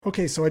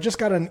Okay, so I just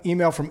got an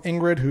email from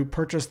Ingrid who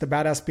purchased the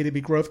Badass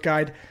B2B Growth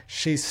Guide.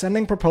 She's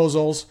sending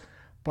proposals,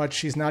 but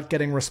she's not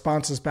getting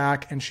responses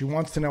back, and she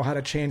wants to know how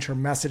to change her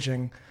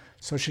messaging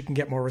so she can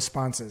get more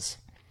responses.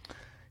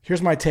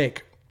 Here's my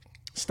take.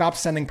 Stop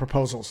sending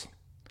proposals.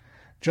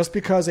 Just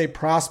because a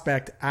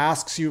prospect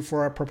asks you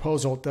for a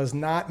proposal does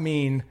not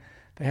mean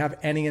they have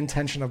any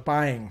intention of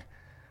buying.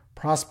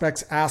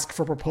 Prospects ask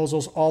for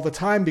proposals all the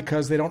time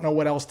because they don't know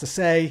what else to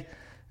say.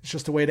 It's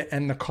just a way to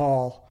end the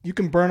call. You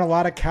can burn a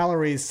lot of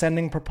calories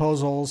sending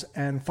proposals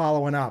and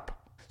following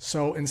up.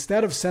 So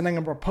instead of sending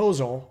a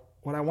proposal,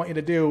 what I want you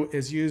to do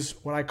is use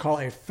what I call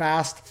a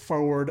fast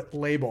forward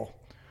label.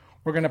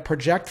 We're going to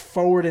project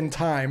forward in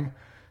time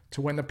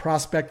to when the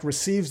prospect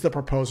receives the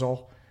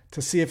proposal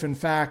to see if in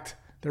fact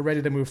they're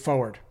ready to move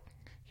forward.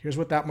 Here's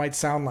what that might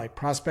sound like.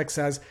 Prospect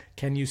says,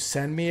 "Can you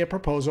send me a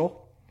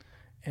proposal?"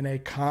 In a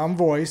calm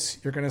voice,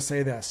 you're going to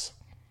say this.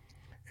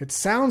 "It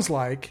sounds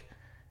like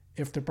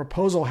if the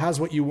proposal has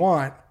what you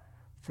want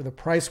for the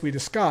price we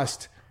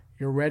discussed,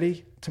 you're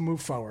ready to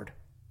move forward."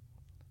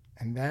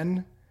 And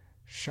then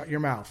shut your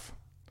mouth.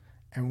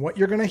 And what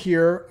you're going to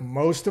hear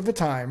most of the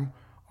time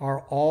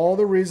are all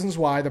the reasons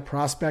why the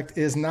prospect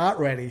is not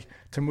ready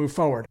to move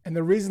forward. And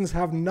the reasons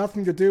have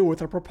nothing to do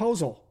with a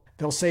proposal.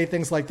 They'll say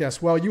things like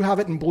this: "Well, you have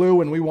it in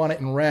blue and we want it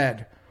in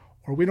red,"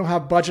 or "We don't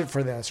have budget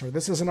for this," or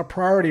 "This isn't a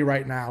priority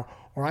right now,"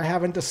 or "I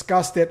haven't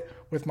discussed it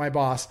with my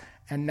boss."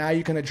 And now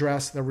you can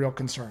address the real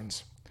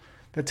concerns.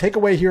 The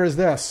takeaway here is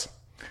this: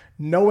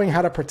 knowing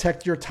how to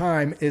protect your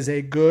time is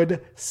a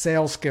good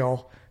sales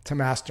skill to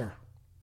master.